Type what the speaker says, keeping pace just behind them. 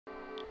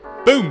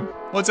Boom!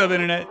 What's up,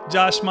 Internet?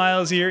 Josh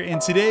Miles here,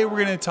 and today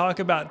we're going to talk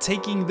about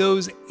taking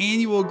those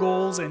annual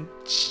goals and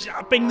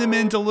chopping them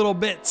into little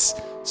bits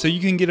so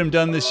you can get them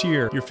done this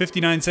year. Your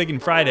 59-second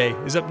Friday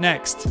is up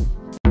next.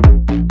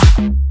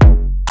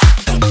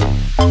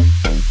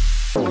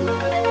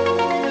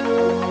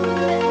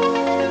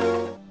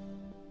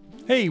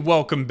 Hey,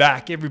 welcome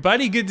back,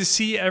 everybody. Good to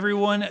see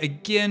everyone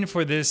again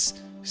for this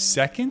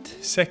second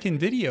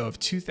video of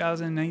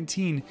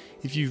 2019.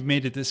 If you've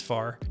made it this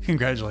far,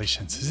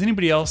 congratulations. Is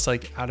anybody else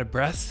like out of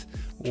breath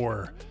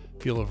or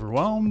feel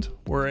overwhelmed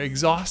or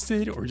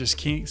exhausted or just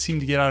can't seem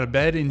to get out of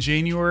bed in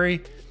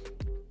January?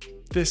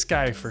 This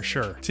guy for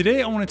sure.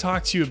 Today I want to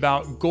talk to you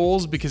about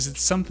goals because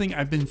it's something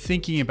I've been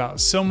thinking about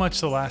so much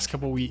the last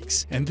couple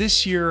weeks. And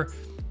this year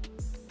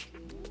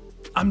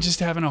I'm just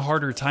having a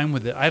harder time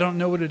with it. I don't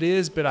know what it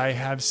is, but I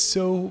have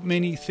so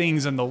many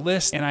things on the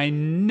list, and I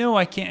know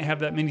I can't have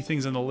that many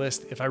things on the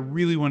list if I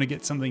really want to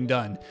get something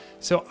done.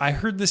 So I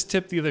heard this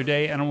tip the other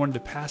day, and I wanted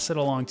to pass it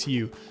along to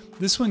you.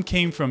 This one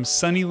came from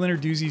Sunny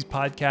Lenarduzzi's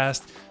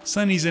podcast.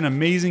 Sunny's an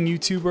amazing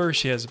YouTuber.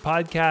 She has a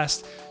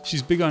podcast.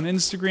 She's big on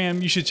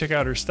Instagram. You should check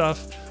out her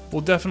stuff.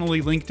 We'll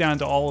definitely link down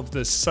to all of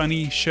the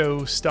Sunny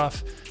Show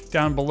stuff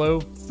down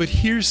below. But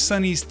here's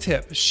Sunny's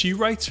tip. She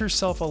writes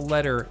herself a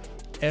letter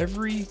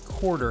every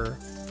quarter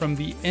from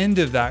the end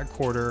of that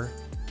quarter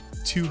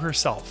to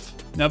herself.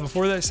 Now,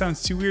 before that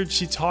sounds too weird,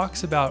 she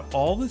talks about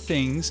all the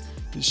things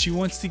that she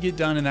wants to get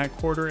done in that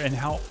quarter and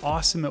how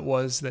awesome it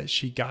was that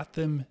she got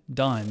them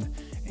done.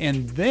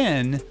 And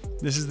then,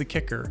 this is the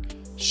kicker,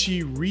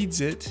 she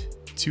reads it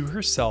to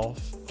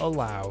herself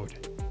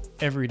aloud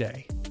every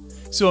day.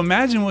 So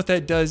imagine what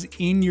that does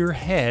in your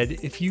head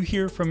if you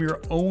hear from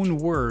your own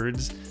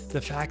words the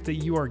fact that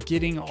you are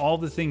getting all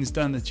the things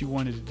done that you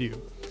wanted to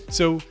do.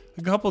 So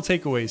a couple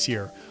takeaways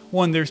here.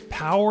 One, there's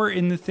power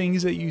in the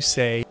things that you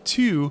say.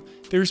 Two,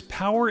 there's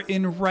power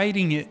in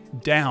writing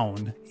it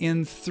down.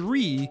 And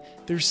three,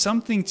 there's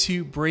something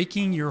to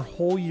breaking your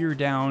whole year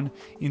down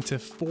into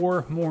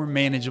 4 more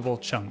manageable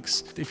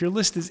chunks. If your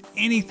list is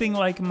anything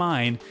like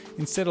mine,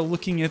 instead of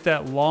looking at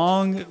that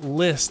long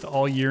list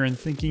all year and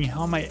thinking,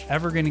 how am I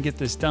ever going to get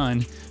this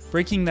done?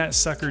 Breaking that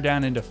sucker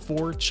down into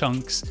 4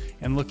 chunks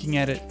and looking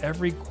at it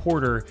every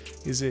quarter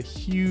is a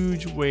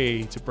huge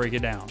way to break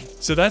it down.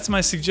 So that's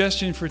my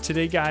suggestion for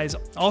today, guys.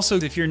 Also,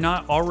 if you're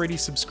not already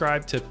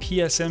subscribed to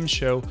PSM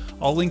Show,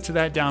 I'll link to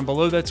that down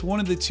below. That's one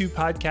of the 2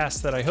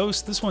 podcasts that I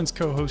host. This one's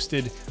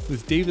co-hosted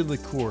with David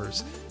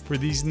LaCours. For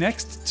these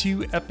next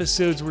 2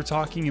 episodes, we're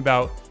talking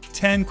about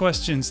 10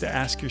 questions to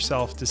ask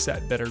yourself to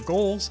set better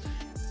goals.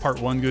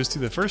 Part 1 goes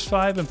through the first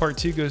 5 and part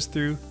 2 goes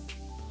through,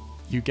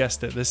 you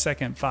guessed it, the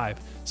second 5.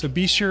 So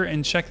be sure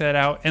and check that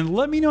out and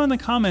let me know in the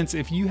comments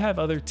if you have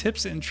other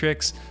tips and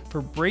tricks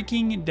for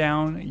breaking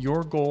down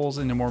your goals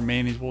into more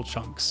manageable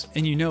chunks.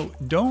 And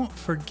don't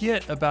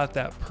forget about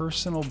that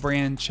personal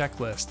brand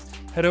checklist.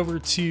 Head over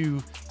to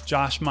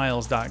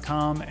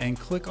joshmiles.com and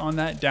click on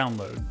that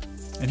download.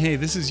 And hey,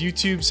 this is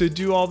YouTube, so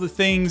do all the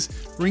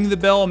things. Ring the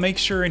bell, make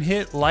sure and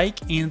hit like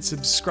and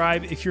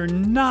subscribe. If you're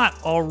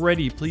not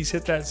already, please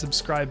hit that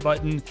subscribe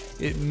button.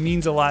 It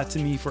means a lot to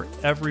me for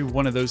every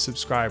one of those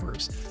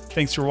subscribers.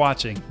 Thanks for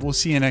watching. We'll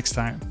see you next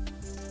time.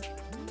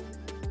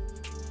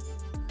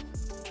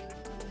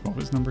 What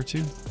was number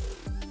 2?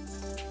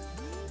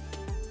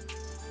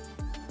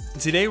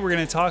 Today we're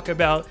going to talk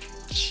about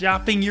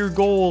chopping your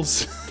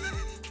goals.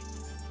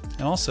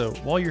 And also,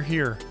 while you're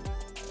here,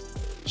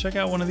 check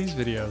out one of these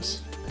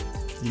videos.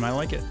 You might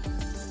like it.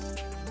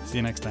 See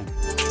you next time.